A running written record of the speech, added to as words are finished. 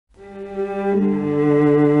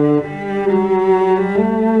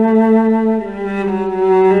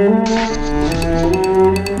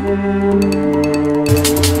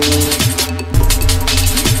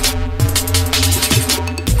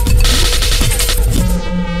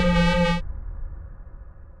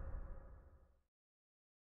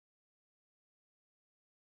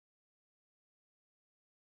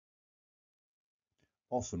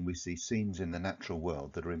Often we see scenes in the natural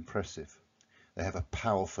world that are impressive. They have a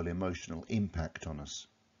powerful emotional impact on us.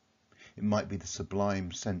 It might be the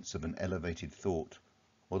sublime sense of an elevated thought,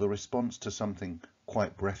 or the response to something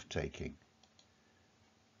quite breathtaking.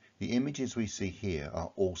 The images we see here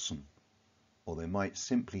are awesome, or they might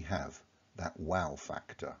simply have that wow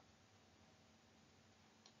factor.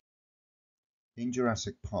 In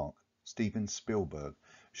Jurassic Park, Steven Spielberg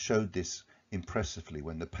showed this impressively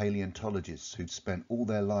when the paleontologists who'd spent all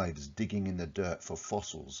their lives digging in the dirt for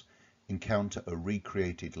fossils encounter a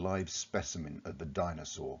recreated live specimen of the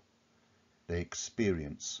dinosaur. They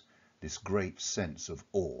experience this great sense of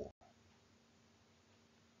awe.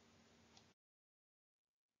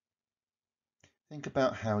 Think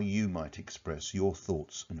about how you might express your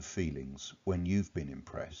thoughts and feelings when you've been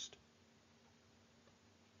impressed.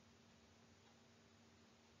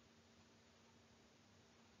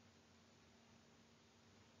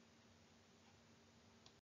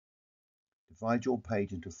 Divide your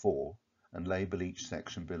page into 4 and label each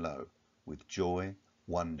section below with joy,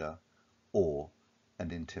 wonder, awe,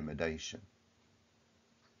 and intimidation.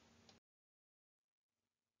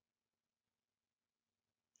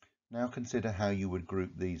 Now consider how you would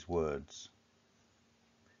group these words.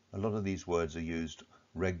 A lot of these words are used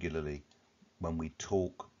regularly when we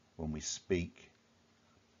talk, when we speak,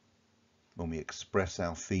 when we express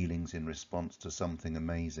our feelings in response to something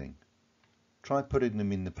amazing. Try putting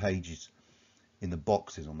them in the pages, in the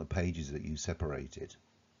boxes on the pages that you separated.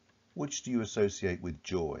 Which do you associate with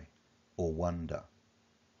joy or wonder?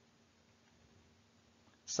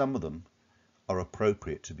 Some of them are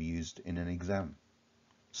appropriate to be used in an exam.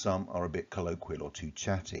 Some are a bit colloquial or too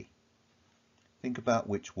chatty. Think about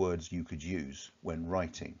which words you could use when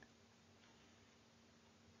writing.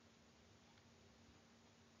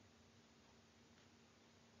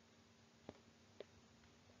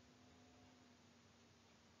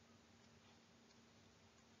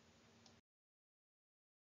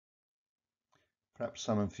 Perhaps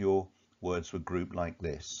some of your words were grouped like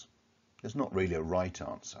this. There's not really a right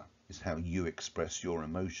answer. It's how you express your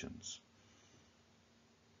emotions.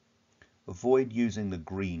 Avoid using the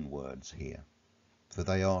green words here, for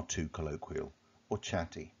they are too colloquial or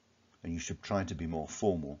chatty, and you should try to be more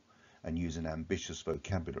formal and use an ambitious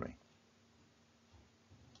vocabulary.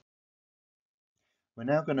 We're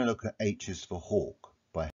now going to look at H is for Hawk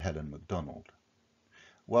by Helen Macdonald.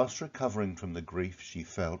 Whilst recovering from the grief she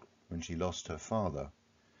felt when she lost her father,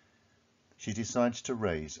 she decides to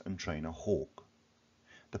raise and train a hawk.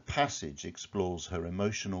 The passage explores her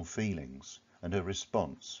emotional feelings and her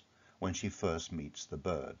response when she first meets the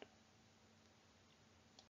bird.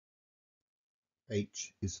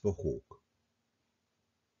 H is for Hawk.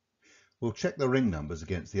 We'll check the ring numbers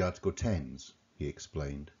against the article 10s, he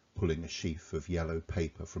explained, pulling a sheaf of yellow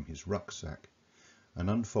paper from his rucksack and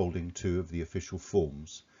unfolding 2 of the official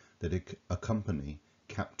forms that accompany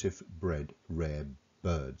captive-bred rare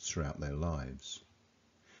birds throughout their lives.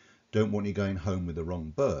 Don't want you going home with the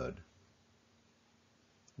wrong bird.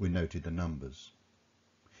 We noted the numbers.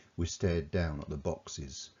 We stared down at the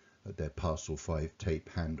boxes, at their parcel 5 tape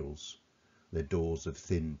handles, their doors of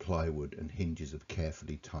thin plywood and hinges of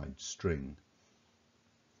carefully tied string.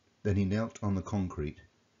 Then he knelt on the concrete,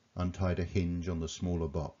 untied a hinge on the smaller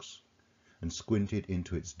box, and squinted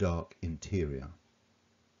into its dark interior.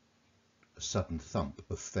 A sudden thump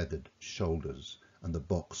of feathered shoulders, and the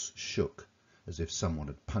box shook as if someone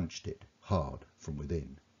had punched it hard from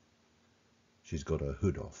within. "She's got her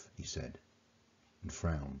hood off," he said, and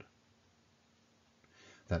frowned.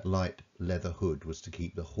 That light leather hood was to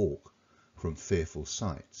keep the hawk from fearful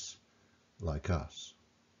sights, like us.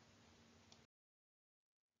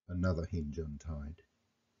 Another hinge untied.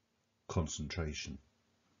 Concentration.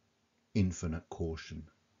 Infinite caution.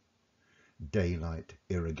 Daylight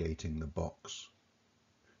irrigating the box.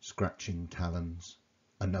 Scratching talons.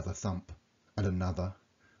 Another thump, and another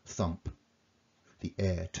thump. The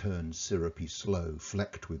air turned syrupy slow,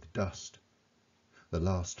 flecked with dust. The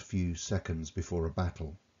last few seconds before a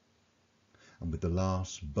battle. And with the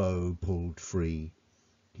last bow pulled free,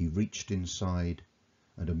 he reached inside,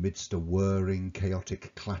 and amidst a whirring,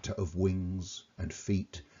 chaotic clatter of wings and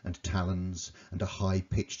feet and talons and a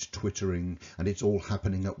high-pitched twittering, and it's all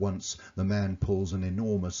happening at once, the man pulls an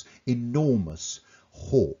enormous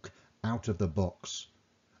hawk out of the box,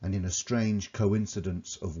 and in a strange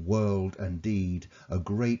coincidence of world and deed, a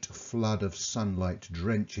great flood of sunlight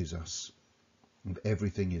drenches us, and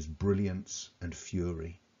everything is brilliance and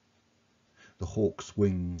fury. The hawk's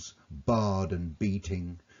wings barred and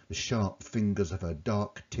beating, the sharp fingers of her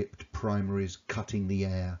dark-tipped primaries cutting the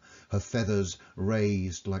air, her feathers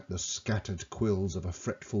raised like the scattered quills of a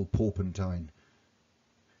fretful porpentine.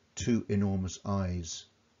 2 enormous eyes.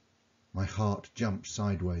 My heart jumped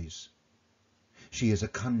sideways. She is a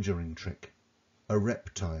conjuring trick, a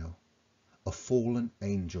reptile, a fallen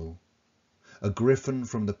angel, a griffin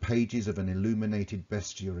from the pages of an illuminated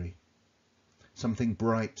bestiary, something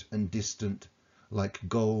bright and distant like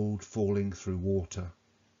gold falling through water,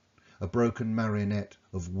 a broken marionette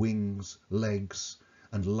of wings, legs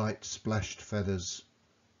and light splashed feathers.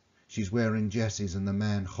 She's wearing jesses and the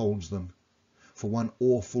man holds them. For one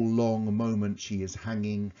awful long moment she is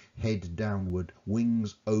hanging head downward,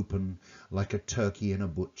 wings open like a turkey in a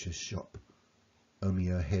butcher's shop. Only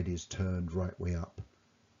her head is turned right way up,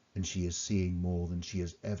 and she is seeing more than she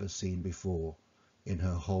has ever seen before in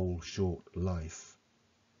her whole short life.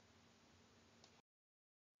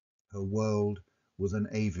 Her world was an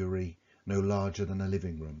aviary no larger than a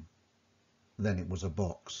living room. Then it was a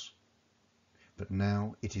box. But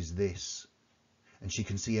now it is this, and she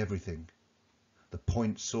can see everything. The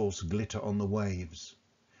point source glitter on the waves,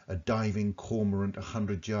 a diving cormorant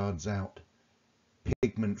 100 yards out,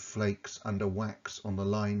 pigment flakes under wax on the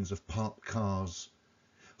lines of parked cars,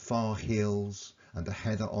 far hills and the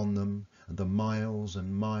heather on them, and the miles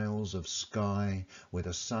and miles of sky where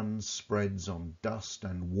the sun spreads on dust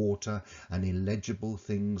and water and illegible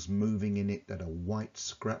things moving in it that are white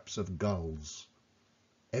scraps of gulls.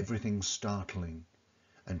 Everything startling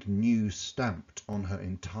and new stamped on her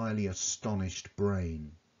entirely astonished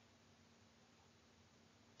brain.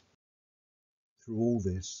 Through all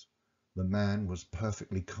this, the man was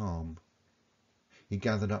perfectly calm. He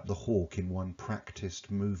gathered up the hawk in one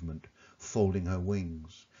practised movement, folding her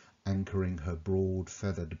wings, anchoring her broad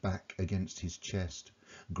feathered back against his chest,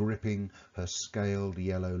 gripping her scaled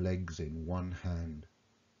yellow legs in one hand.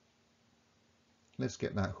 "Let's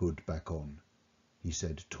get that hood back on," he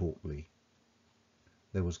said tautly.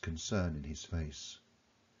 There was concern in his face.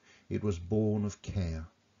 It was born of care.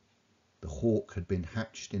 The hawk had been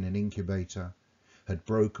hatched in an incubator, had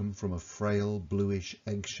broken from a frail bluish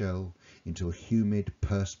eggshell into a humid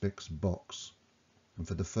perspex box, and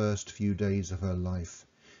for the first few days of her life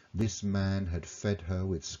this man had fed her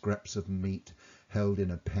with scraps of meat held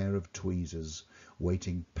in a pair of tweezers,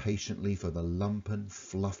 waiting patiently for the lumpen,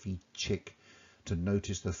 fluffy chick to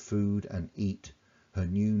notice the food and eat, her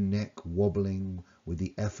new neck wobbling with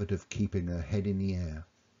the effort of keeping her head in the air.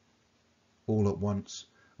 All at once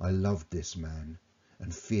I loved this man,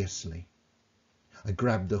 and fiercely. I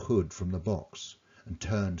grabbed the hood from the box and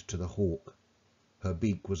turned to the hawk. Her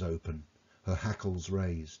beak was open, her hackles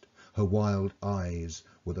raised, her wild eyes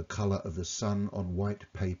were the colour of the sun on white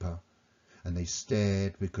paper, and they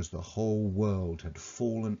stared because the whole world had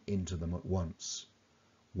fallen into them at once.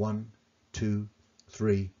 1, 2,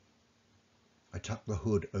 3. I tucked the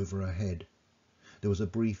hood over her head. There was a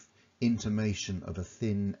brief intimation of a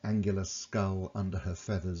thin, angular skull under her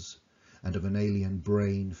feathers, and of an alien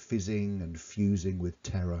brain fizzing and fusing with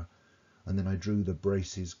terror, and then I drew the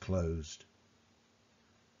braces closed.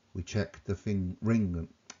 We checked the ring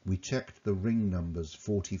numbers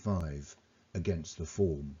 45 against the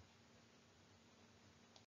form.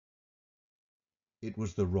 It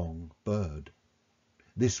was the wrong bird.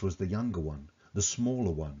 This was the younger one, the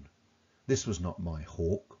smaller one. This was not my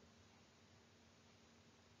hawk.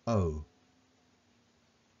 Oh.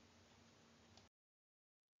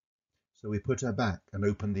 So we put her back and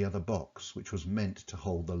opened the other box, which was meant to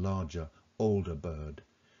hold the larger, older bird.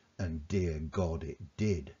 And dear God, it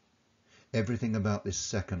did. Everything about this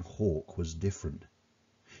second hawk was different.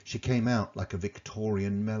 She came out like a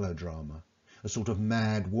Victorian melodrama, a sort of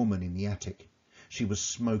mad woman in the attic. She was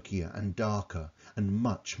smokier and darker and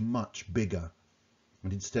much, much bigger.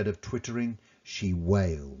 And instead of twittering, she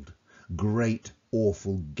wailed, great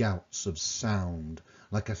awful gouts of sound,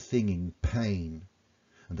 like a thing in pain.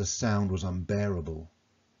 And the sound was unbearable.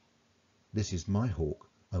 This is my hawk,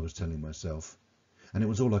 I was telling myself, and it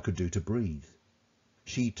was all I could do to breathe.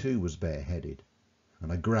 She too was bareheaded,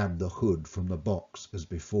 and I grabbed the hood from the box as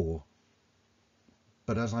before.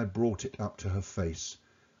 But as I brought it up to her face,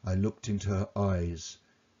 I looked into her eyes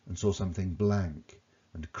and saw something blank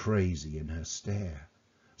and crazy in her stare,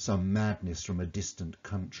 some madness from a distant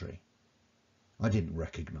country. I didn't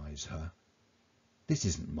recognize her. This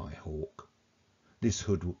isn't my hawk.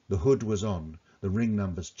 The hood was on, the ring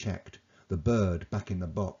numbers checked, the bird back in the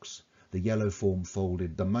box, the yellow form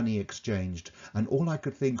folded, the money exchanged, and all I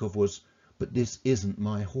could think of was, but this isn't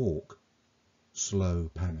my hawk.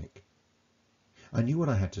 Slow panic. I knew what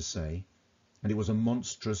I had to say, and it was a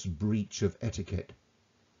monstrous breach of etiquette.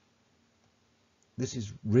 "This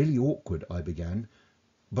is really awkward," I began,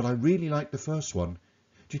 "but I really like the first one.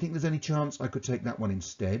 Do you think there's any chance I could take that one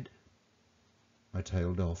instead?" I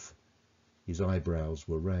tailed off. His eyebrows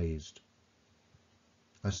were raised.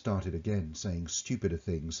 I started again, saying stupider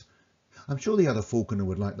things. I'm sure the other falconer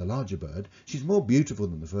would like the larger bird. She's more beautiful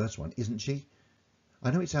than the first one, isn't she?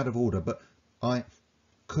 I know it's out of order, but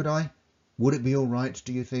could I? Would it be all right,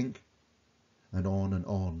 do you think? And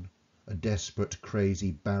on, a desperate,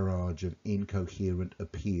 crazy barrage of incoherent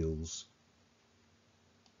appeals.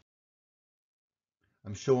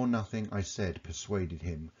 I'm sure nothing I said persuaded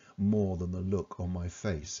him more than the look on my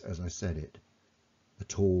face as I said it. A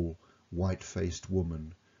tall, white-faced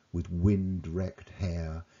woman with wind-wrecked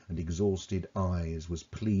hair and exhausted eyes was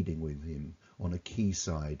pleading with him on a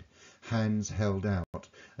quayside, hands held out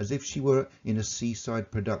as if she were in a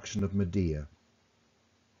seaside production of Medea.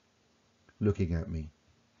 Looking at me,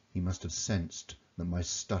 he must have sensed that my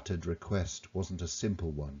stuttered request wasn't a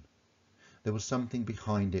simple one. There was something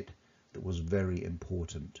behind it that was very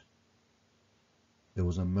important. There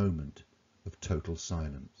was a moment of total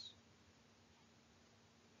silence.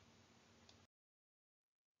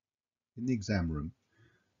 In the exam room,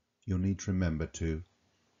 you'll need to remember to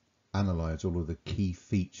analyse all of the key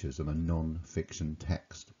features of a non-fiction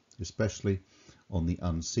text, especially on the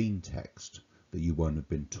unseen text that you won't have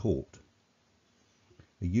been taught.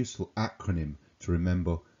 A useful acronym to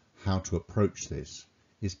remember how to approach this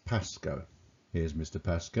is PASCO. Here's Mr.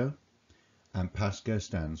 Pascoe, and PASCO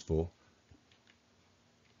stands for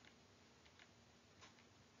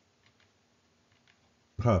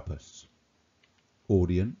purpose,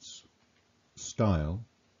 audience, style,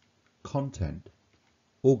 content,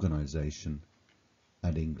 organisation,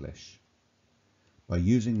 and English. By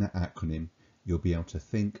using that acronym, you'll be able to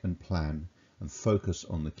think and plan and focus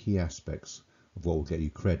on the key aspects of what will get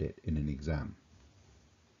you credit in an exam.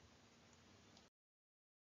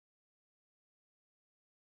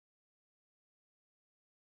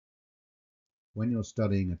 When you're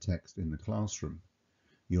studying a text in the classroom,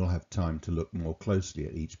 you'll have time to look more closely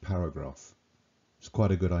at each paragraph. It's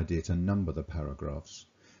quite a good idea to number the paragraphs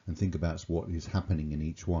and think about what is happening in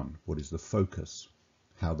each one. What is the focus?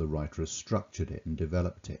 How the writer has structured it and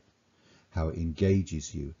developed it. How it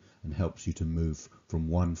engages you and helps you to move from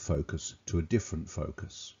one focus to a different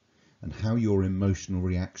focus. And how your emotional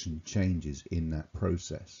reaction changes in that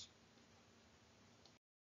process.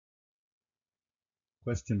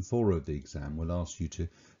 Question 4 of the exam will ask you to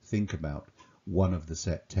think about one of the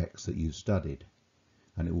set texts that you've studied,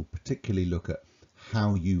 and it will particularly look at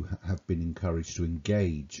how you have been encouraged to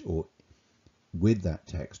engage with that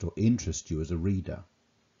text or interest you as a reader.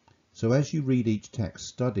 So as you read each text,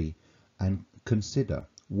 study and consider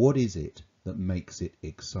what is it that makes it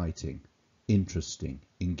exciting, interesting,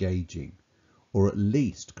 engaging, or at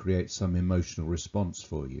least create some emotional response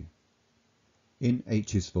for you. In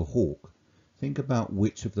H is for Hawk, think about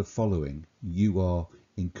which of the following you are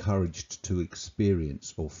encouraged to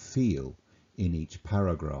experience or feel in each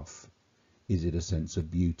paragraph. Is it a sense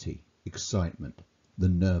of beauty, excitement, the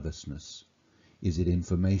nervousness? Is it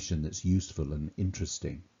information that's useful and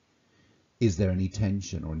interesting? Is there any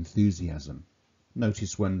tension or enthusiasm?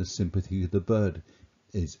 Notice when the sympathy of the bird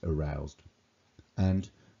is aroused, and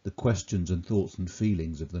the questions and thoughts and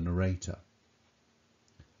feelings of the narrator.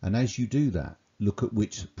 And as you do that, look at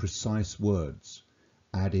which precise words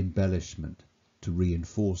add embellishment to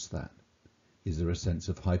reinforce that. Is there a sense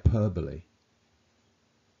of hyperbole?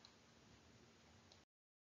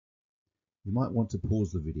 You might want to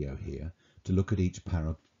pause the video here to look at each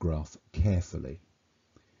paragraph carefully.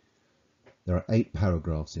 There are 8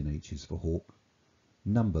 paragraphs in H is for Hawk.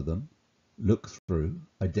 Number them, look through,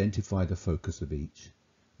 identify the focus of each,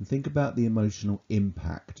 and think about the emotional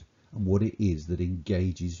impact and what it is that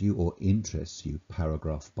engages you or interests you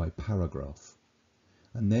paragraph by paragraph.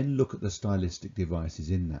 And then look at the stylistic devices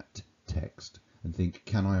in that text and think,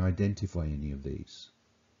 can I identify any of these?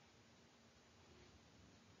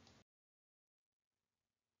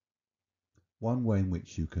 One way in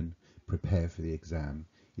which you can prepare for the exam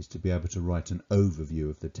is to be able to write an overview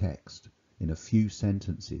of the text. In a few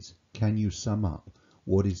sentences, can you sum up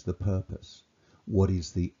what is the purpose? What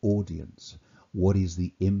is the audience? What is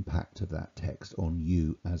the impact of that text on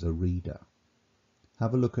you as a reader?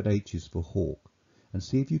 Have a look at H is for Hawk and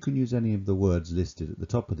see if you can use any of the words listed at the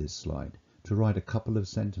top of this slide to write a couple of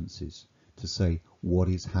sentences to say what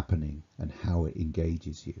is happening and how it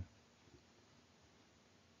engages you.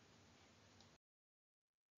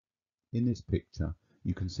 In this picture,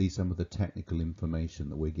 you can see some of the technical information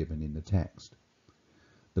that we're given in the text.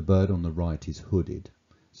 The bird on the right is hooded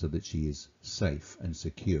so that she is safe and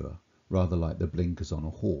secure, rather like the blinkers on a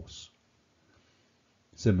horse.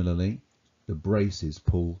 Similarly, the braces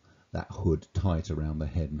pull that hood tight around the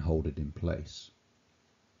head and hold it in place.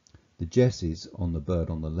 The jesses on the bird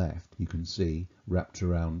on the left, you can see wrapped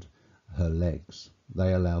around her legs.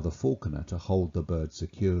 They allow the falconer to hold the bird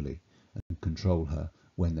securely and control her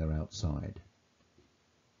when they're outside.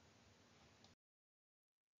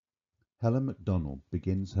 Helen Macdonald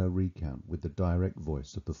begins her recount with the direct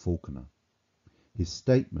voice of the falconer. His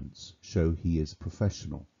statements show he is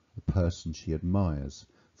professional, a person she admires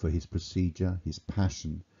for his procedure, his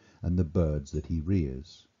passion, and the birds that he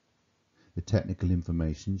rears. The technical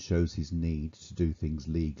information shows his need to do things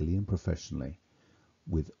legally and professionally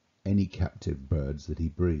with any captive birds that he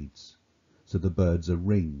breeds. So the birds are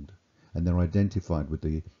ringed and they're identified with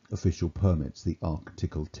the official permits, the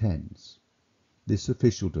Article 10s. This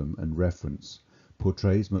officialdom and reference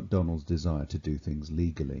portrays Macdonald's desire to do things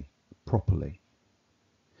legally, properly.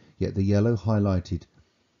 Yet the yellow highlighted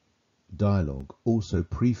dialogue also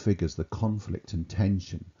prefigures the conflict and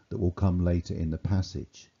tension that will come later in the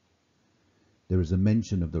passage. There is a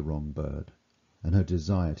mention of the wrong bird and her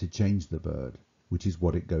desire to change the bird, which is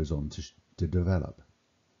what it goes on to develop.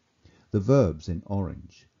 The verbs in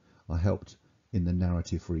orange are helped in the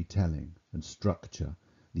narrative retelling and structure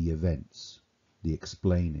the events, the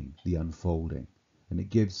explaining, the unfolding, and it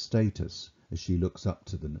gives status as she looks up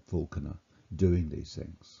to the falconer doing these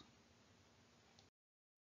things.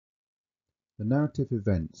 The narrative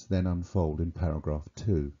events then unfold in paragraph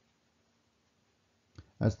 2.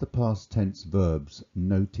 As the past tense verbs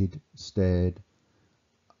noted, stared,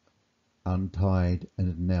 untied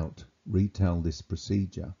and knelt retell this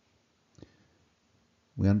procedure,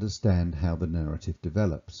 we understand how the narrative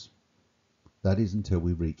develops. That is until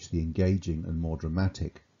we reach the engaging and more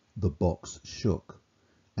dramatic "the box shook"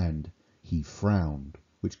 and "he frowned,"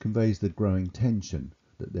 which conveys the growing tension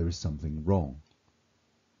that there is something wrong.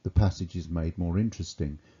 The passage is made more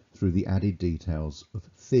interesting through the added details of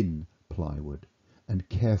thin plywood and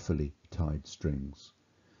carefully tied strings,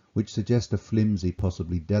 which suggest a flimsy,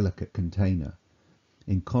 possibly delicate container,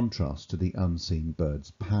 in contrast to the unseen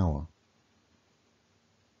bird's power.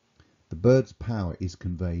 The bird's power is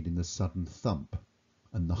conveyed in the sudden thump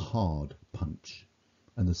and the hard punch,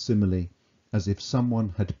 and the simile, as if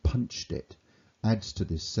someone had punched it, adds to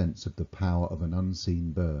this sense of the power of an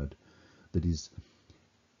unseen bird that is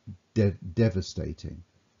devastating,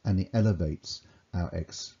 and it elevates our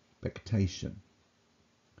expectation.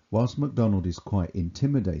 Whilst Macdonald is quite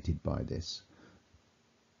intimidated by this,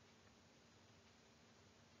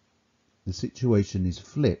 the situation is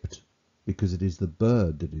flipped because it is the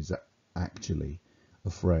bird that is actually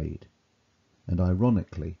afraid. And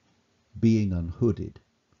ironically, being unhooded,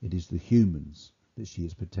 it is the humans that she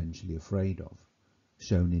is potentially afraid of,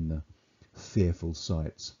 shown in the fearful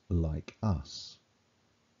sights like us.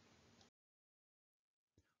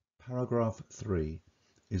 Paragraph 3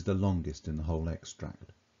 is the longest in the whole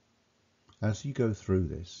extract. As you go through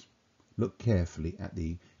this, look carefully at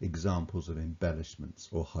the examples of embellishments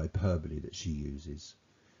or hyperbole that she uses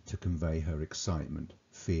to convey her excitement,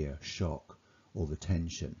 fear, shock, or the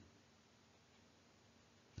tension.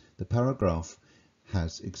 The paragraph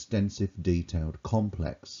has extensive, detailed,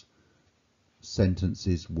 complex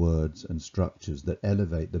sentences, words, and structures that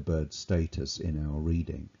elevate the bird's status in our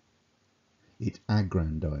reading. It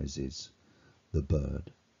aggrandizes the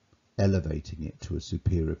bird, elevating it to a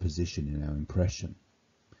superior position in our impression,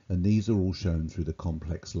 and these are all shown through the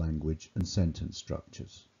complex language and sentence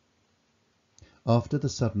structures. After the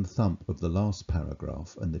sudden thump of the last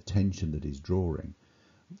paragraph and the tension that is drawing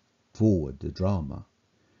forward the drama,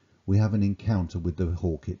 we have an encounter with the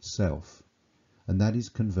hawk itself, and that is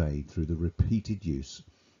conveyed through the repeated use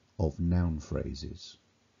of noun phrases.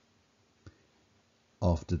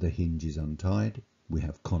 After the hinge is untied, we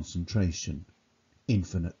have concentration,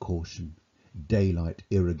 infinite caution, daylight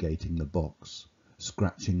irrigating the box,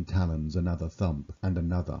 scratching talons, another thump, and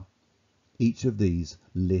another. Each of these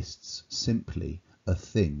lists simply a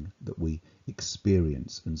thing that we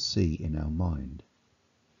experience and see in our mind.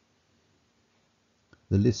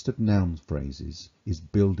 The list of noun phrases is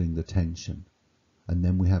building the tension, and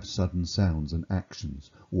then we have sudden sounds and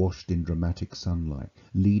actions washed in dramatic sunlight,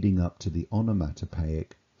 leading up to the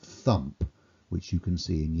onomatopoeic thump, which you can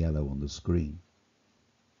see in yellow on the screen.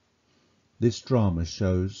 This drama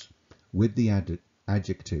shows, with the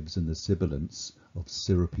adjectives and the sibilants of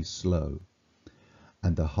syrupy slow,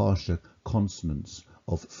 and the harsher consonants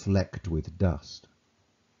of flecked with dust,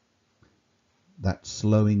 that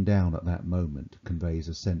slowing down at that moment conveys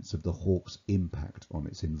a sense of the hawk's impact on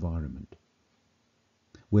its environment.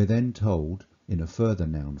 We're then told, in a further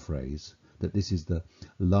noun phrase, that this is the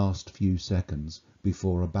last few seconds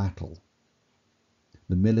before a battle.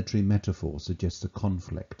 The military metaphor suggests a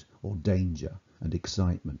conflict or danger and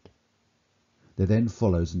excitement. There then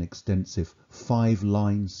follows an extensive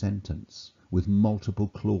 5-line sentence with multiple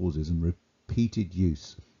clauses and repeated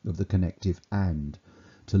use of the connective "and"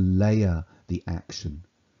 to layer the action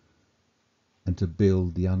and to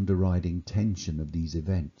build the underriding tension of these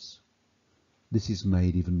events. This is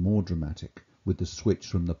made even more dramatic with the switch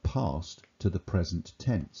from the past to the present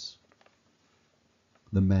tense.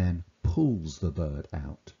 The man pulls the bird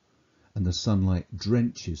out, and the sunlight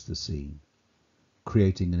drenches the scene,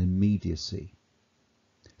 creating an immediacy.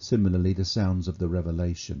 Similarly, the sounds of the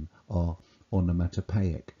revelation are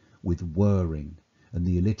onomatopoeic, with whirring, and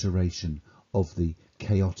the alliteration of the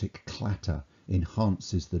chaotic clatter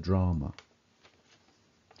enhances the drama.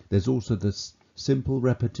 There's also the simple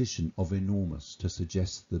repetition of enormous to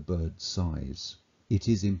suggest the bird's size. It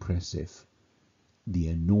is impressive. The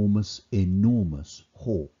enormous, enormous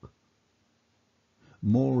hawk.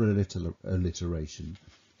 More alliteration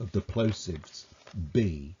of the plosives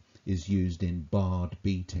B is used in barred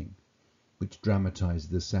beating, which dramatise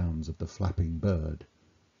the sounds of the flapping bird,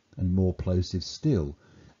 and more plosives still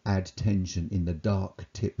add tension in the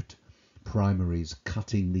dark-tipped primaries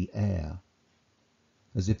cutting the air,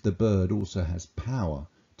 as if the bird also has power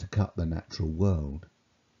to cut the natural world.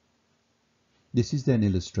 This is then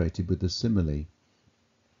illustrated with the simile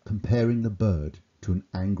comparing the bird to an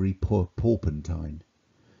angry porpentine,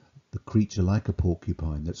 the creature like a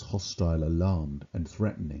porcupine that's hostile, alarmed and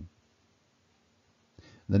threatening.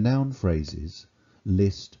 The noun phrases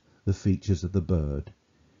list the features of the bird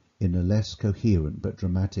in a less coherent but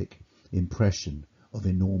dramatic impression of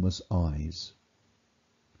enormous eyes.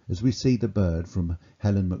 As we see the bird from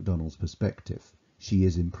Helen Macdonald's perspective, she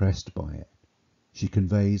is impressed by it. She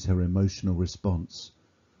conveys her emotional response,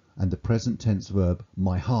 and the present tense verb,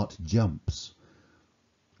 "my heart jumps,"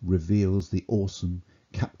 reveals the awesome,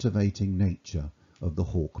 captivating nature of the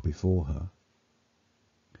hawk before her.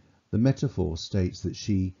 The metaphor states that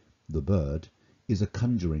she, the bird, is a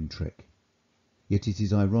conjuring trick, yet it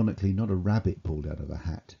is ironically not a rabbit pulled out of a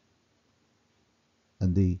hat.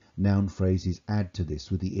 And the noun phrases add to this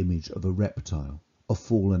with the image of a reptile, a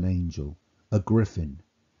fallen angel, a griffin,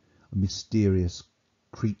 mysterious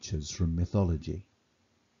creatures from mythology.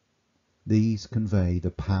 These convey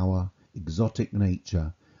the power, exotic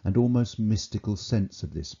nature, and almost mystical sense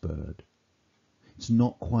of this bird. It's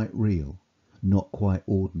not quite real, not quite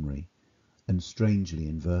ordinary, and strangely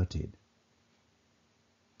inverted.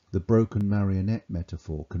 The broken marionette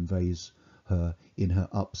metaphor conveys her in her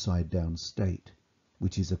upside-down state,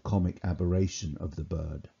 which is a comic aberration of the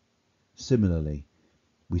bird. Similarly,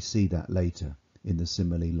 we see that later in the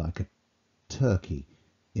simile like a turkey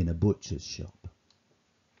in a butcher's shop.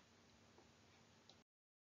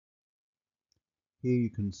 Here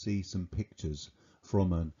you can see some pictures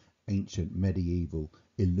from an ancient medieval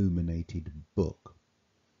illuminated book.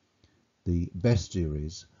 The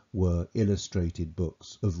bestiaries were illustrated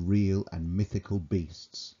books of real and mythical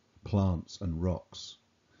beasts, plants and rocks.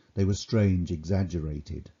 They were strange,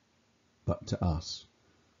 exaggerated, but to us,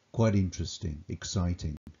 quite interesting,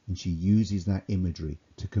 exciting, and she uses that imagery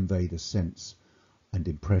to convey the sense and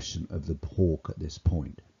impression of the hawk at this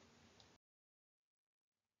point.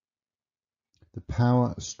 The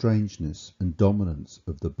power, strangeness and dominance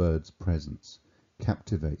of the bird's presence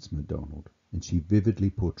captivates Macdonald, and she vividly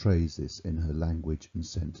portrays this in her language and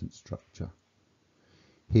sentence structure.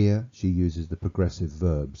 Here she uses the progressive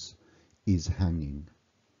verbs is hanging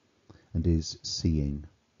and is seeing,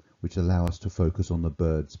 which allow us to focus on the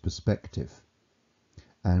bird's perspective,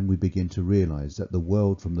 and we begin to realise that the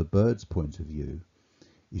world from the bird's point of view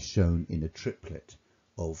is shown in a triplet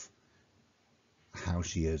of how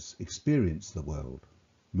she has experienced the world,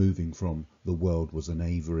 moving from the world was an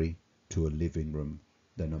aviary to a living room,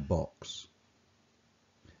 then a box.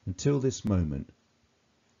 Until this moment,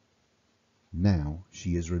 now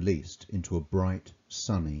she is released into a bright,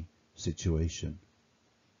 sunny situation.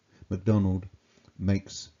 Macdonald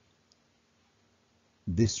makes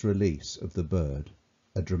this release of the bird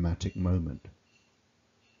a dramatic moment.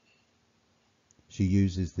 She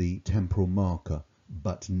uses the temporal marker,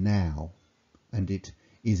 but now, and it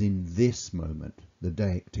is in this moment, the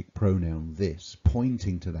deictic pronoun this,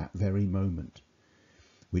 pointing to that very moment,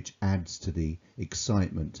 which adds to the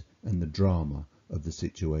excitement and the drama of the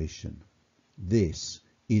situation. This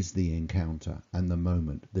is the encounter and the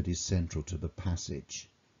moment that is central to the passage.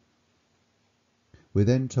 We're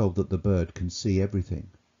then told that the bird can see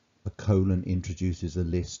everything. A colon introduces a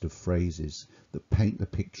list of phrases that paint the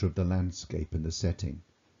picture of the landscape and the setting.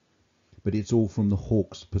 But it's all from the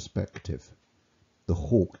hawk's perspective. The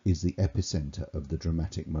hawk is the epicenter of the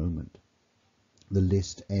dramatic moment. The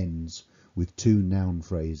list ends with two noun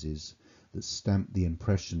phrases that stamp the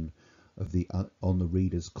impression on the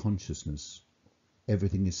reader's consciousness.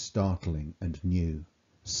 Everything is startling and new,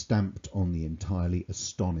 stamped on the entirely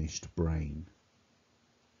astonished brain.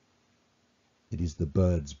 It is the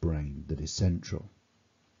bird's brain that is central.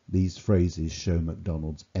 These phrases show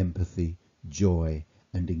MacDonald's empathy, joy,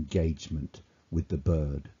 and engagement with the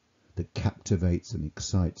bird that captivates and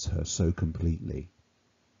excites her so completely.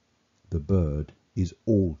 The bird is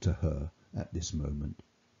all to her at this moment.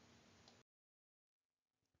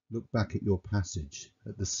 Look back at your passage,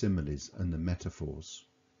 at the similes and the metaphors.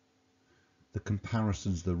 The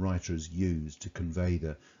comparisons the writer has used to convey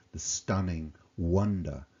the stunning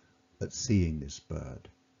wonder at seeing this bird.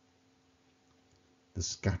 The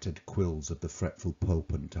scattered quills of the fretful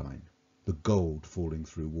polpantine, the gold falling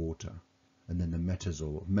through water, and then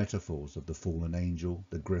the metaphors of the fallen angel,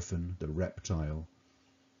 the griffin, the reptile,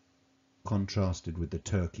 contrasted with the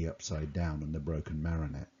turkey upside down and the broken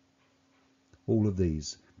marionette. All of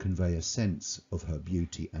these convey a sense of her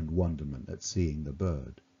beauty and wonderment at seeing the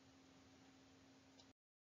bird.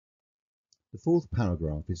 The fourth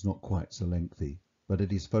paragraph is not quite so lengthy, but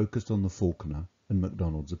it is focused on the falconer and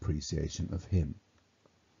MacDonald's appreciation of him.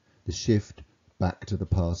 The shift back to the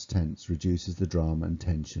past tense reduces the drama and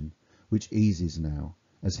tension, which eases now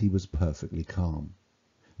as he was perfectly calm.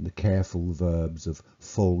 And the careful verbs of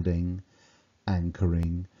folding,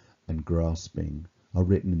 anchoring, and grasping are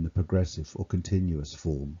written in the progressive or continuous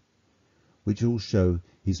form, which all show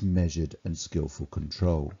his measured and skillful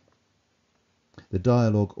control. The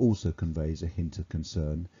dialogue also conveys a hint of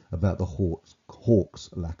concern about the hawk's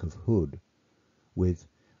lack of hood, with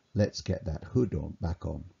 "let's get that hood back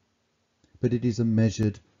on." But it is a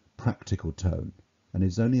measured, practical tone, and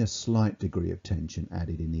is only a slight degree of tension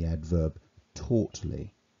added in the adverb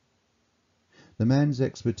tautly. The man's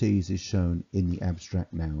expertise is shown in the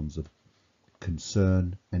abstract nouns of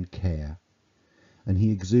concern and care, and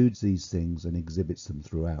he exudes these things and exhibits them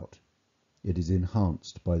throughout. It is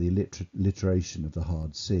enhanced by the alliteration of the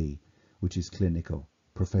hard C, which is clinical,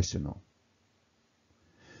 professional.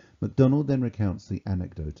 MacDonald then recounts the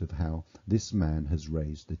anecdote of how this man has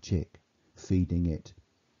raised the chick, feeding it,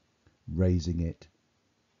 raising it,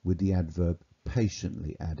 with the adverb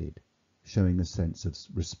patiently added, showing a sense of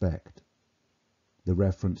respect. The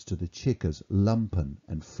reference to the chick as lumpen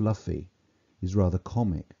and fluffy is rather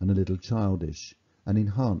comic and a little childish, and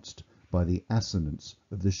enhanced by the assonance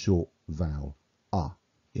of the short vowel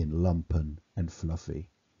in lumpen and fluffy.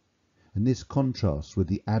 And this contrasts with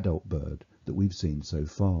the adult bird that we've seen so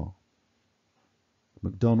far.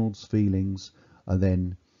 MacDonald's feelings are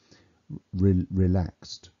then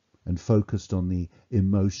relaxed and focused on the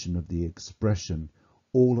emotion of the expression,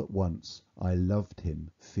 "all at once I loved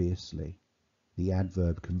him fiercely." The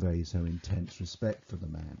adverb conveys her intense respect for the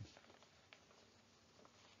man.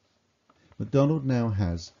 MacDonald now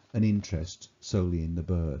has an interest solely in the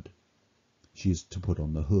bird. She is to put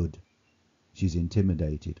on the hood. She's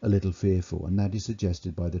intimidated, a little fearful, and that is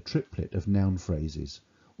suggested by the triplet of noun phrases,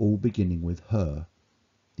 all beginning with her,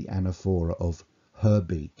 the anaphora of her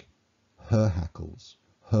beak, her hackles,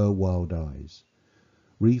 her wild eyes,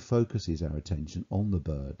 refocuses our attention on the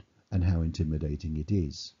bird and how intimidating it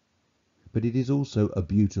is. But it is also a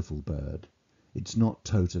beautiful bird. It's not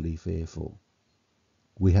totally fearful.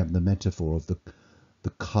 We have the metaphor of the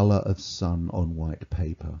colour of sun on white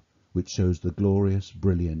paper, which shows the glorious,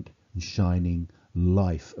 brilliant, and shining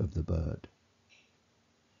life of the bird.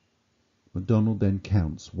 MacDonald then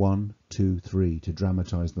counts 1, 2, 3 to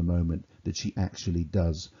dramatise the moment that she actually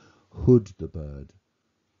does hood the bird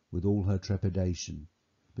with all her trepidation,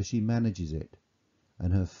 but she manages it,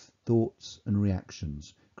 and her thoughts and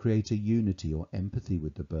reactions create a unity or empathy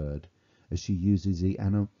with the bird as she uses the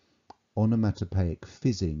onomatopoeic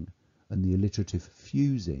fizzing and the alliterative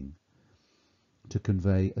fusing to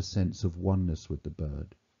convey a sense of oneness with the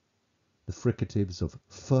bird. The fricatives of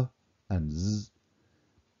f and z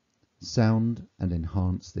sound and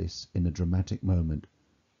enhance this in a dramatic moment.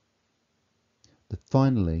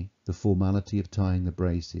 Finally, the formality of tying the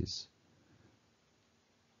braces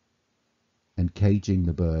and caging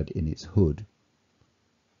the bird in its hood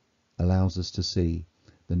allows us to see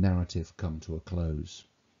the narrative come to a close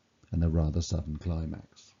and a rather sudden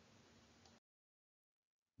climax.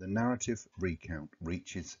 The narrative recount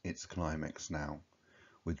reaches its climax now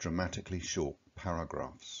with dramatically short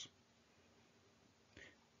paragraphs.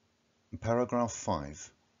 In paragraph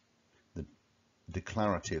 5, the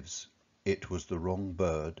declaratives "it was the wrong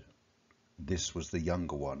bird," "this was the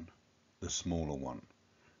younger one," "the smaller one,"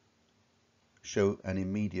 show an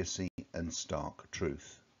immediacy and stark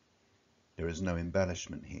truth. There is no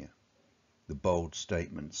embellishment here. The bold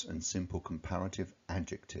statements and simple comparative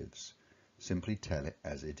adjectives Simply tell it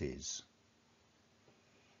as it is.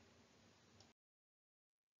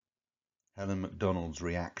 Helen Macdonald's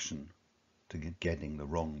reaction to getting the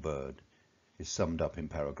wrong bird is summed up in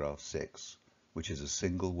paragraph 6, which is a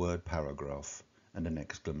single word paragraph and an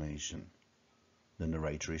exclamation. The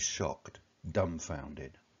narrator is shocked,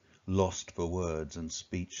 dumbfounded, lost for words and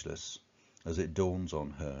speechless as it dawns on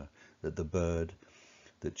her that the bird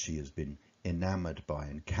that she has been enamoured by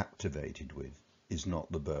and captivated with is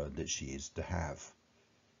not the bird that she is to have.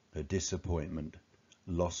 Her disappointment,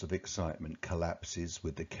 loss of excitement collapses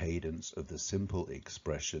with the cadence of the simple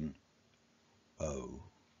expression, "Oh."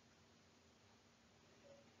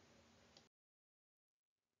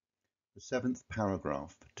 The 7th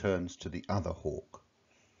paragraph turns to the other hawk.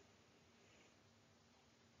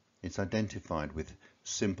 It's identified with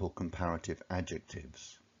simple comparative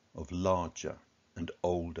adjectives of larger and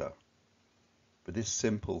older, but this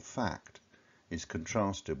simple fact is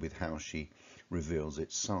contrasted with how she reveals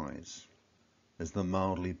its size. There's the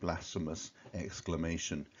mildly blasphemous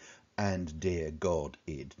exclamation, "And dear God,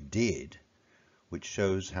 it did," which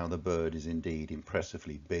shows how the bird is indeed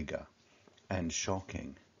impressively bigger and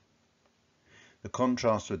shocking. The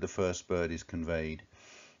contrast with the first bird is conveyed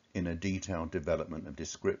in a detailed development of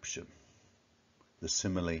description. The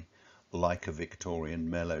simile, like a Victorian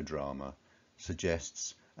melodrama,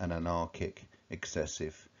 suggests an anarchic,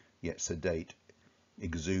 excessive, yet sedate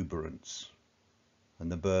exuberance,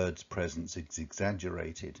 and the bird's presence is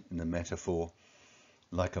exaggerated in the metaphor,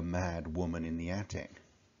 like a mad woman in the attic.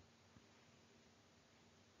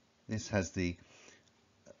 This has the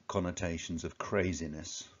connotations of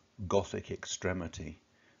craziness, Gothic extremity,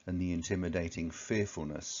 and the intimidating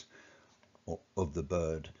fearfulness of the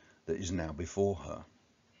bird that is now before her.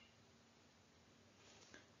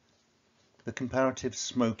 The comparatives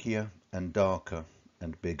smokier and darker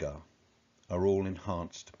and bigger are all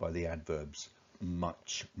enhanced by the adverbs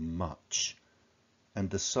much, much, and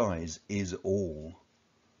the size is all.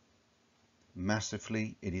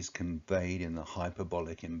 Massively it is conveyed in the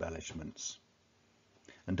hyperbolic embellishments.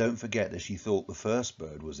 And don't forget that she thought the first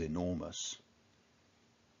bird was enormous.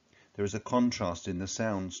 There is a contrast in the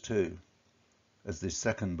sounds too, as this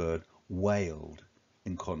second bird wailed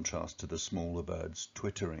in contrast to the smaller bird's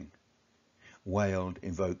twittering. Wailed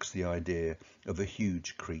evokes the idea of a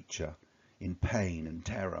huge creature in pain and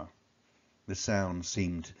terror. The sound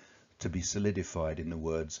seemed to be solidified in the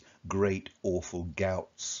words "great awful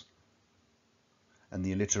gouts," and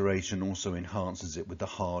the alliteration also enhances it with the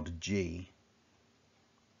hard G.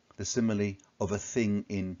 The simile of a thing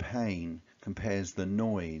in pain compares the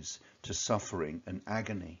noise to suffering and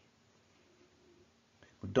agony.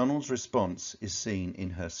 Macdonald's response is seen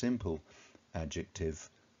in her simple adjective,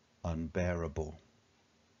 unbearable.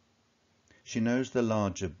 She knows the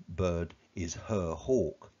larger bird is her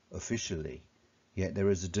hawk officially, yet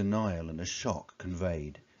there is a denial and a shock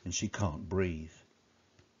conveyed, and she can't breathe.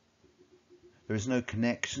 There is no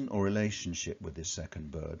connection or relationship with this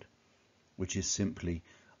second bird, which is simply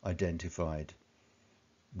identified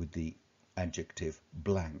with the adjective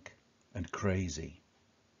blank and crazy,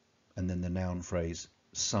 and then the noun phrase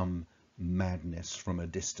some madness from a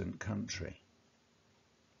distant country.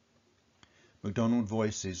 Macdonald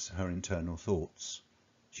voices her internal thoughts.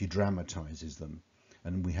 She dramatizes them,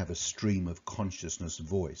 and we have a stream of consciousness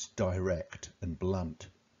voice, direct and blunt.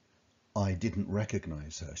 "I didn't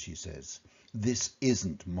recognize her," she says. "This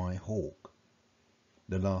isn't my hawk."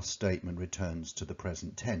 The last statement returns to the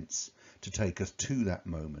present tense to take us to that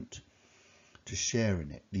moment, to share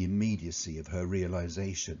in it the immediacy of her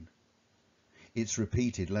realization. It's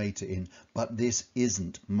repeated later in, "But this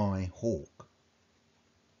isn't my hawk."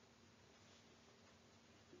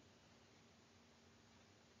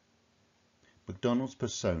 Macdonald's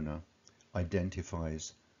persona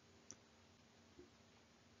identifies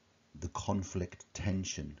the conflict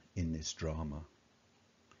tension in this drama.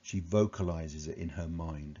 She vocalizes it in her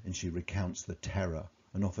mind, and she recounts the terror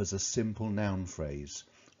and offers a simple noun phrase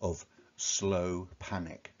of slow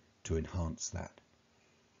panic to enhance that.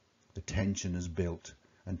 The tension is built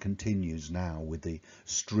and continues now with the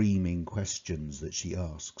streaming questions that she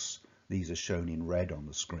asks. These are shown in red on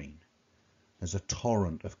the screen. There's a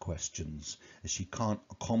torrent of questions as she can't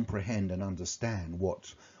comprehend and understand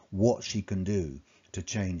what she can do to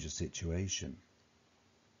change a situation.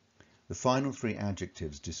 The final 3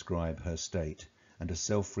 adjectives describe her state and a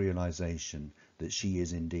self-realization that she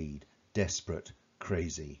is indeed desperate,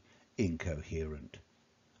 crazy, incoherent,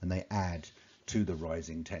 and they add to the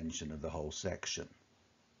rising tension of the whole section.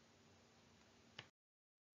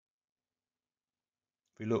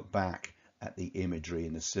 If we look back at the imagery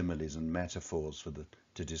and the similes and metaphors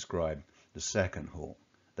to describe the second hawk,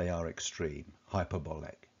 they are extreme,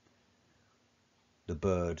 hyperbolic. The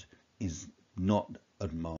bird is not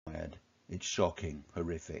admired. It's shocking,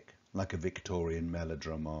 horrific, like a Victorian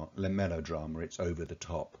melodrama. It's over the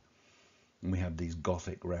top. And we have these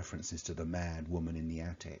gothic references to the mad woman in the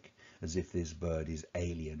attic, as if this bird is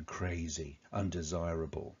alien, crazy,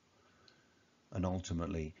 undesirable. And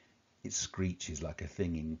ultimately, it screeches like a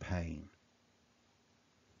thing in pain.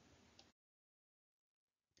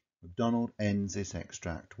 Macdonald ends this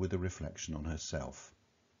extract with a reflection on herself.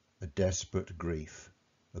 A desperate grief,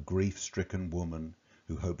 a grief-stricken woman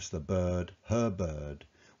who hopes the bird, her bird,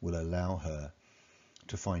 will allow her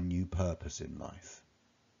to find new purpose in life.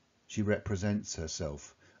 She represents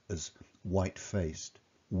herself as white-faced,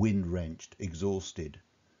 wind-wrenched, exhausted.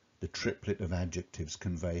 The triplet of adjectives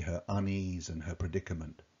convey her unease and her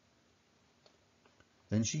predicament.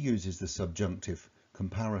 Then she uses the subjunctive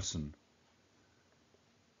comparison,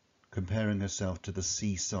 comparing herself to the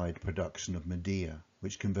seaside production of Medea,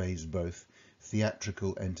 which conveys both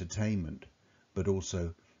theatrical entertainment but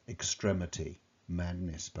also extremity,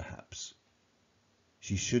 madness perhaps.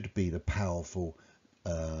 She should be the powerful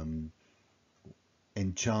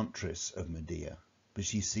enchantress of Medea, but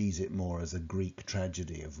she sees it more as a Greek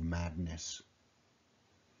tragedy of madness.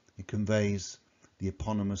 It conveys the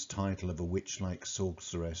eponymous title of a witch-like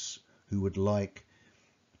sorceress who would like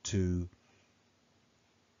to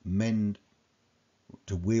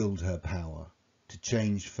wield her power, to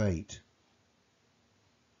change fate.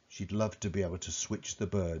 She'd love to be able to switch the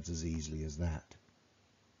birds as easily as that.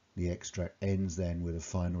 The extract ends then with a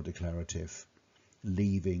final declarative,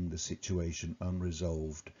 leaving the situation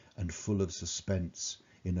unresolved and full of suspense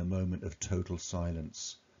in a moment of total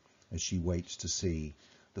silence as she waits to see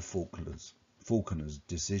the falconer's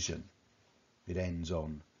decision. It ends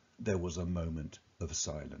on, "There was a moment of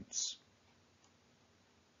silence."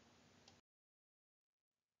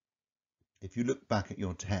 If you look back at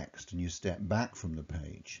your text and you step back from the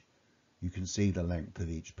page, you can see the length of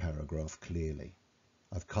each paragraph clearly.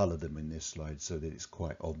 I've coloured them in this slide so that it's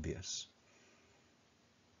quite obvious.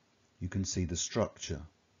 You can see the structure.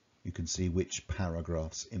 You can see which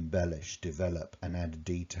paragraphs embellish, develop and add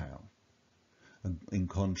detail. And in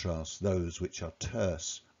contrast, those which are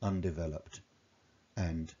terse, undeveloped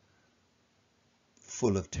and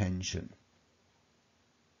full of tension.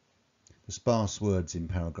 The sparse words in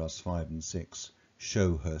paragraphs 5 and 6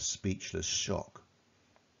 show her speechless shock.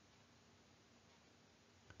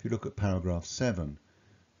 If you look at paragraph 7,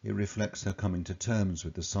 it reflects her coming to terms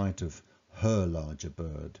with the sight of her larger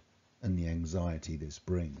bird and the anxiety this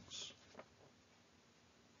brings.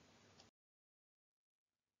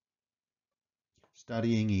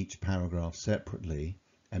 Studying each paragraph separately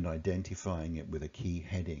and identifying it with a key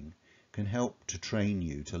heading can help to train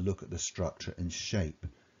you to look at the structure and shape,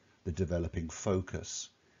 the developing focus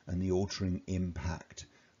and the altering impact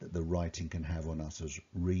that the writing can have on us as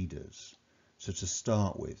readers. So to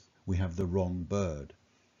start with, we have the wrong bird,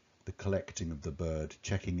 the collecting of the bird,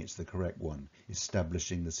 checking it's the correct one,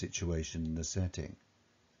 establishing the situation and the setting.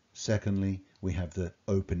 Secondly, we have the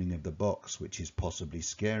opening of the box, which is possibly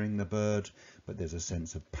scaring the bird, but there's a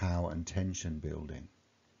sense of power and tension building.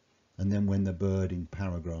 And then when the bird in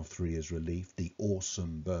paragraph 3 is relieved, the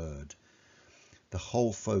awesome bird, the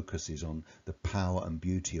whole focus is on the power and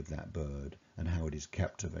beauty of that bird and how it is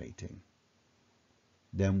captivating.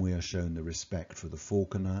 Then we are shown the respect for the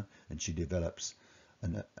falconer, and she develops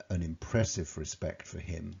an impressive respect for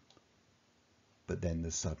him. But then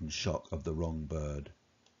the sudden shock of the wrong bird,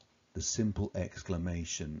 the simple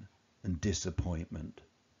exclamation and disappointment,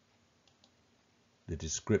 the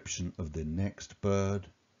description of the next bird,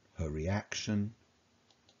 her reaction,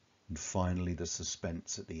 and finally the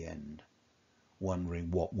suspense at the end, wondering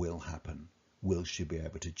what will happen. Will she be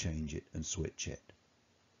able to change it and switch it?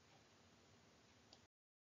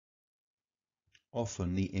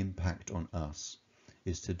 Often the impact on us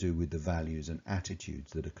is to do with the values and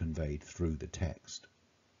attitudes that are conveyed through the text.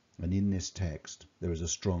 And in this text, there is a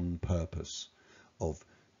strong purpose of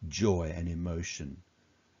joy and emotion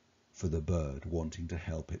for the bird, wanting to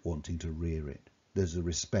help it, wanting to rear it. There's a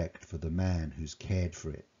respect for the man who's cared for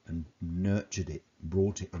it and nurtured it,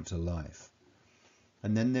 brought it into life.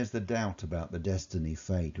 And then there's the doubt about the destiny,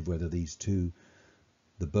 fate of whether these two,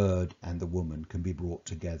 the bird and the woman, can be brought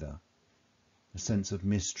together. A sense of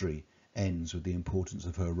mystery ends with the importance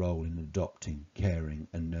of her role in adopting, caring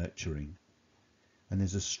and nurturing. And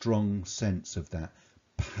there's a strong sense of that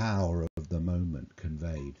power of the moment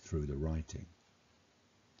conveyed through the writing.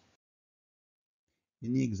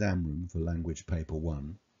 In the exam room for Language Paper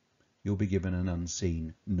 1, you'll be given an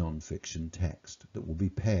unseen non-fiction text that will be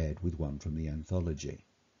paired with one from the anthology.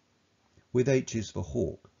 With H is for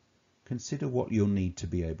hawk, Consider what you'll need to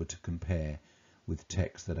be able to compare with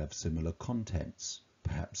texts that have similar contents.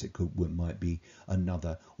 Perhaps it might be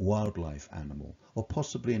another wildlife animal, or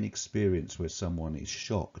possibly an experience where someone is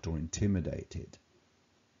shocked or intimidated.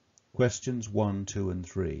 Questions 1, 2 and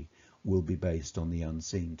 3 will be based on the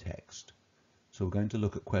unseen text. So we're going to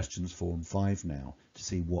look at questions 4 and 5 now to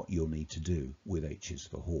see what you'll need to do with H is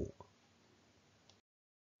for hawk.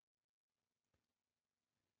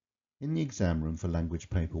 In the exam room for language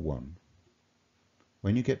paper 1,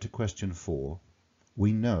 when you get to question 4,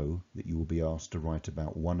 we know that you will be asked to write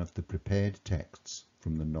about one of the prepared texts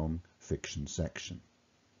from the non-fiction section.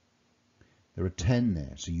 There are 10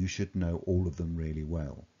 there, so you should know all of them really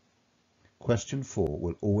well. Question 4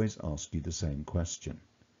 will always ask you the same question.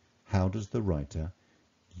 How does the writer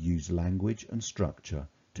use language and structure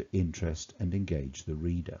to interest and engage the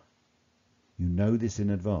reader? You know this in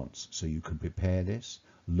advance, so you can prepare this,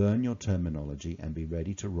 learn your terminology and be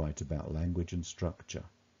ready to write about language and structure.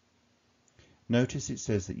 Notice it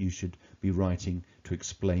says that you should be writing to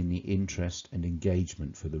explain the interest and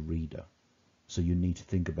engagement for the reader. So you need to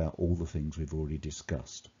think about all the things we've already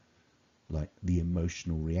discussed, like the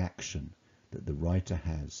emotional reaction that the writer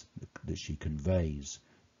has, that she conveys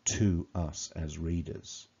to us as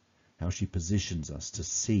readers, how she positions us to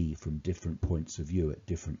see from different points of view at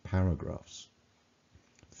different paragraphs.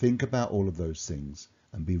 Think about all of those things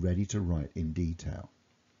and be ready to write in detail.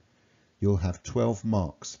 You'll have 12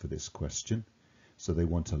 marks for this question, so they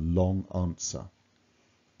want a long answer,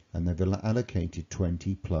 and they've allocated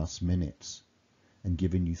 20 plus minutes and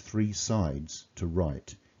given you 3 sides to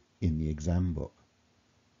write in the exam book.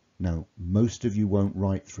 Now, most of you won't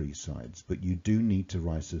write 3 sides, but you do need to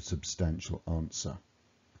write a substantial answer.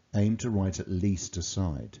 Aim to write at least a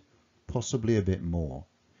side, possibly a bit more,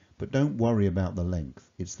 but don't worry about the length.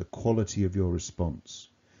 It's the quality of your response.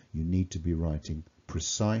 You need to be writing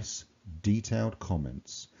precise, detailed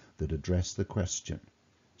comments that address the question.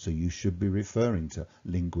 So you should be referring to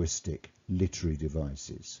linguistic, literary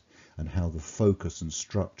devices and how the focus and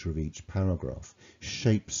structure of each paragraph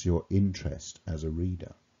shapes your interest as a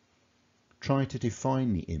reader. Try to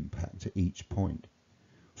define the impact at each point.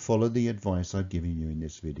 Follow the advice I've given you in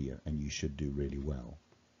this video and you should do really well.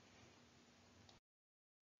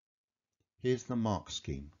 Here's the mark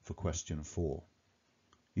scheme for question 4.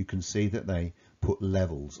 You can see that they put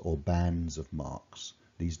levels or bands of marks.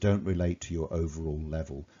 These don't relate to your overall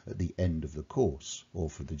level at the end of the course or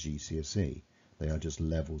for the GCSE. They are just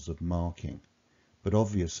levels of marking. But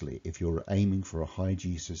obviously, if you're aiming for a high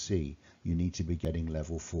GCSE, you need to be getting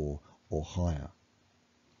level 4 or higher.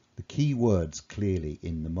 The key words clearly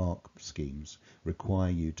in the mark schemes require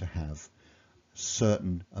you to have a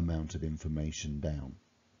certain amount of information down.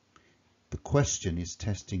 The question is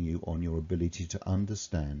testing you on your ability to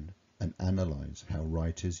understand and analyze how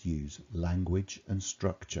writers use language and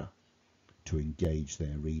structure to engage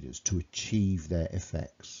their readers, to achieve their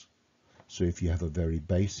effects. So if you have a very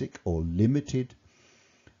basic or limited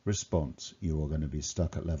response, you are going to be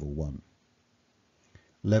stuck at level 1.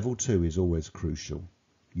 Level 2 is always crucial.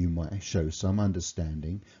 You might show some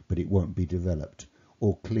understanding, but it won't be developed,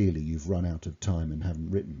 or clearly you've run out of time and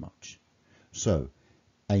haven't written much. So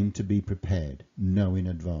aim to be prepared, know in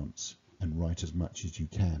advance, and write as much as you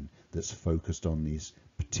can that's focused on these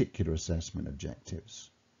particular assessment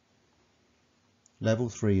objectives. Level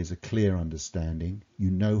 3 is a clear understanding.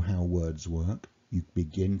 You know how words work. You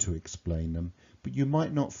begin to explain them, but you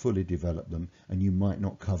might not fully develop them, and you might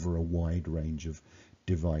not cover a wide range of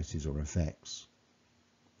devices or effects.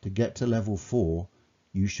 To get to level 4,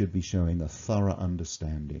 you should be showing a thorough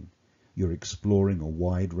understanding. You're exploring a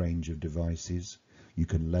wide range of devices. You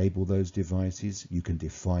can label those devices, you can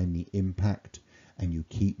define the impact, and you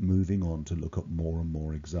keep moving on to look at more and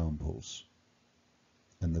more examples.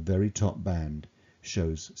 And the very top band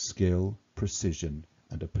shows skill, precision,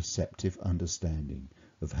 and a perceptive understanding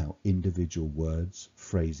of how individual words,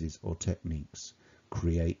 phrases, or techniques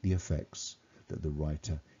create the effects that the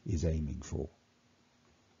writer is aiming for.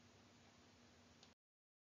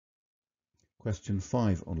 Question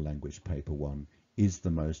 5 on language paper 1 is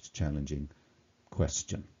the most challenging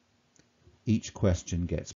question. Each question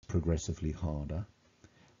gets progressively harder,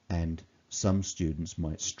 and some students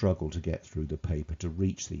might struggle to get through the paper to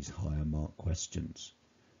reach these higher mark questions.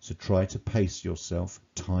 So try to pace yourself,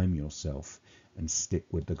 time yourself, and stick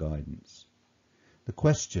with the guidance. The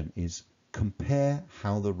question is, compare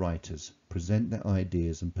how the writers present their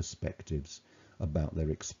ideas and perspectives about their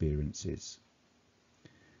experiences.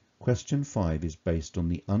 Question 5 is based on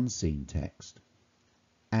the unseen text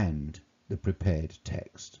and the prepared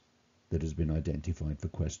text that has been identified for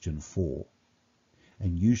question 4.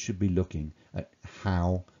 and you should be looking at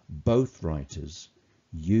how both writers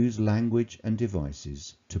use language and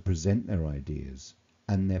devices to present their ideas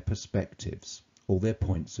and their perspectives or their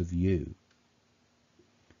points of view.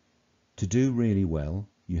 To do really well,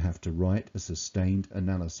 you have to write a sustained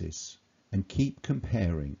analysis and keep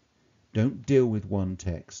comparing. Don't deal with one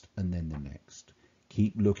text and then the next.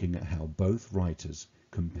 Keep looking at how both writers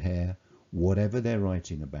compare whatever they're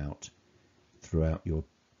writing about throughout your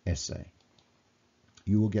essay.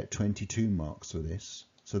 You will get 22 marks for this,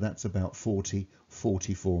 so that's about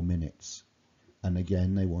 44 minutes. And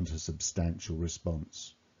again, they want a substantial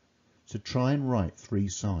response. So try and write 3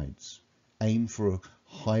 sides. Aim for a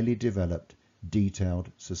highly developed,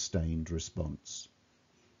 detailed, sustained response.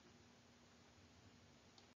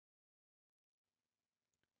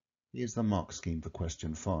 Here's the mark scheme for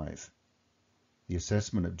question 5. The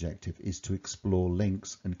assessment objective is to explore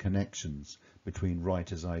links and connections between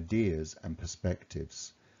writers' ideas and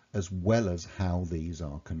perspectives, as well as how these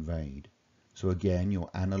are conveyed. So again, you're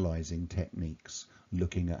analysing techniques,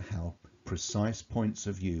 looking at how precise points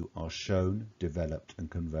of view are shown, developed and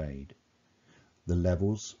conveyed. The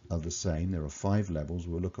levels are the same. There are 5 levels.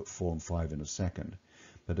 We'll look at 4 and 5 in a second.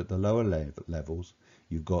 But at the lower levels,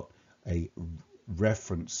 you've got a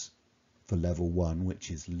reference for level 1, which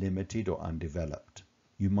is limited or undeveloped.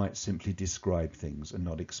 You might simply describe things and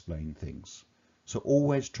not explain things. So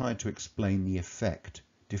always try to explain the effect,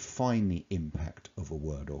 define the impact of a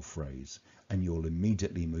word or phrase, and you'll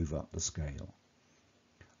immediately move up the scale.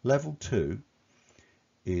 Level 2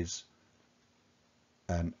 is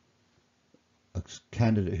a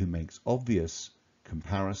candidate who makes obvious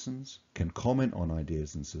comparisons, can comment on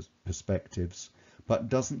ideas and perspectives, but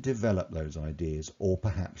doesn't develop those ideas or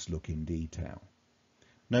perhaps look in detail.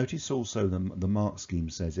 Notice also the mark scheme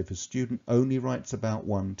says if a student only writes about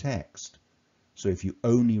one text, so if you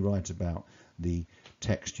only write about the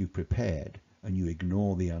text you prepared and you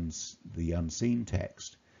ignore the unseen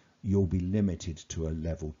text, you'll be limited to a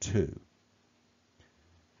level 2.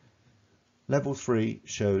 Level 3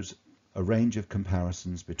 shows a range of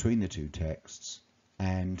comparisons between the 2 texts,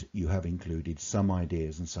 and you have included some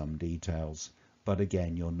ideas and some details, but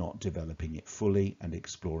again, you're not developing it fully and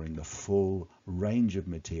exploring the full range of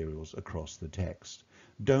materials across the text.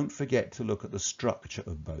 Don't forget to look at the structure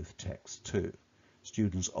of both texts too.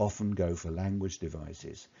 Students often go for language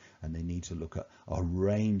devices, and they need to look at a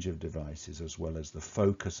range of devices as well as the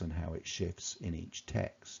focus and how it shifts in each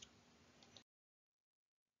text.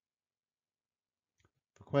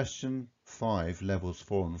 For question 5, levels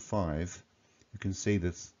 4 and 5, you can see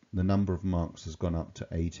that the number of marks has gone up to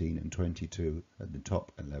 18 and 22 at the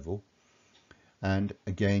top level. And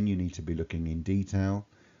again, you need to be looking in detail.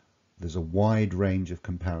 There's a wide range of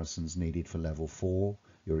comparisons needed for level 4.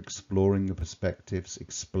 You're exploring the perspectives,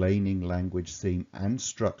 explaining language, theme and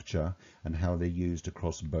structure and how they're used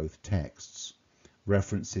across both texts.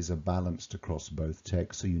 References are balanced across both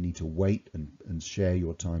texts, so you need to wait and share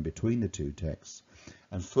your time between the 2 texts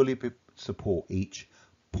and fully support each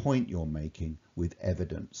point you're making with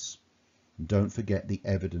evidence. And don't forget, the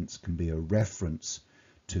evidence can be a reference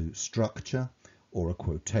to structure or a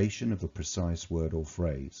quotation of a precise word or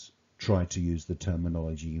phrase. Try to use the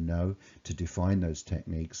terminology you know to define those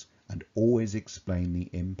techniques, and always explain the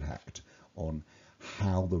impact on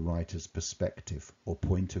how the writer's perspective or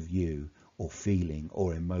point of view or feeling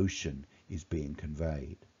or emotion is being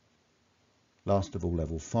conveyed. Last of all,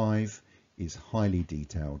 level 5 is highly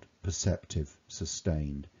detailed, perceptive,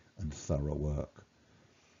 sustained and thorough work.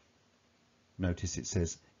 Notice it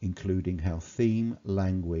says including how theme,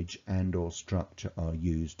 language and or structure are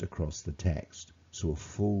used across the text. So a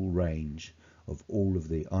full range of all of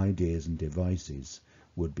the ideas and devices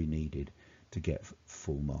would be needed to get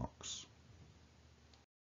full marks.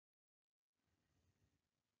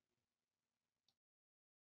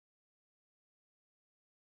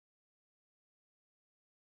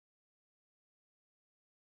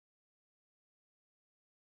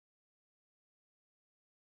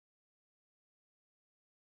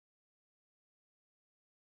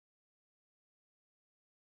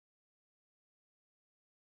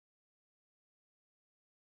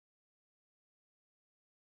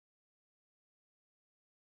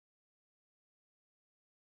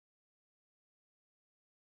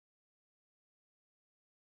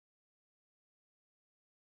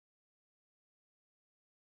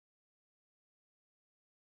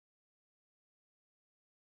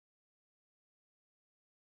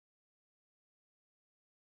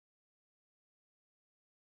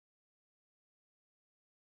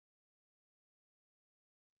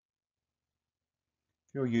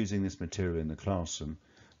 If you're using this material in the classroom,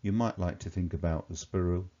 you might like to think about the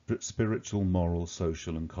spiritual, moral,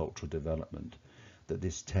 social and cultural development that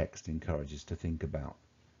this text encourages to think about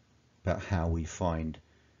how we find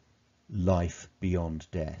life beyond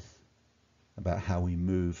death, about how we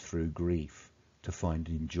move through grief to find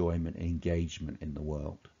enjoyment and engagement in the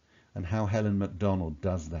world, and how Helen Macdonald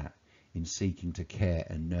does that in seeking to care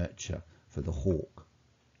and nurture for the hawk,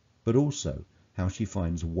 but also how she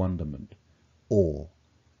finds wonderment, awe,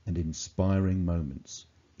 and inspiring moments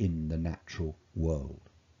in the natural world.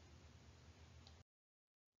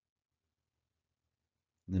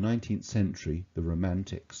 In the 19th century, the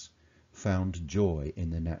Romantics found joy in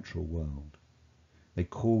the natural world. They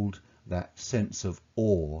called that sense of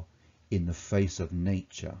awe in the face of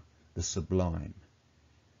nature the sublime.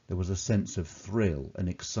 There was a sense of thrill and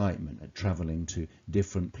excitement at travelling to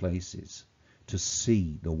different places to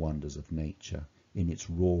see the wonders of nature in its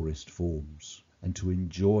rawest forms and to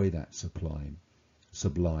enjoy that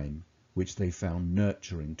sublime which they found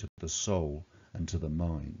nurturing to the soul and to the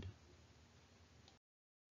mind.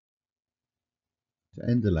 To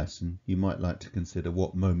end the lesson, you might like to consider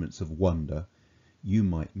what moments of wonder you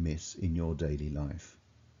might miss in your daily life.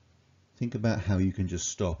 Think about how you can just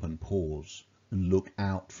stop and pause and look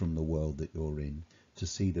out from the world that you're in to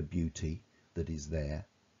see the beauty that is there.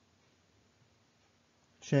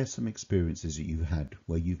 Share some experiences that you've had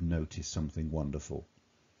where you've noticed something wonderful.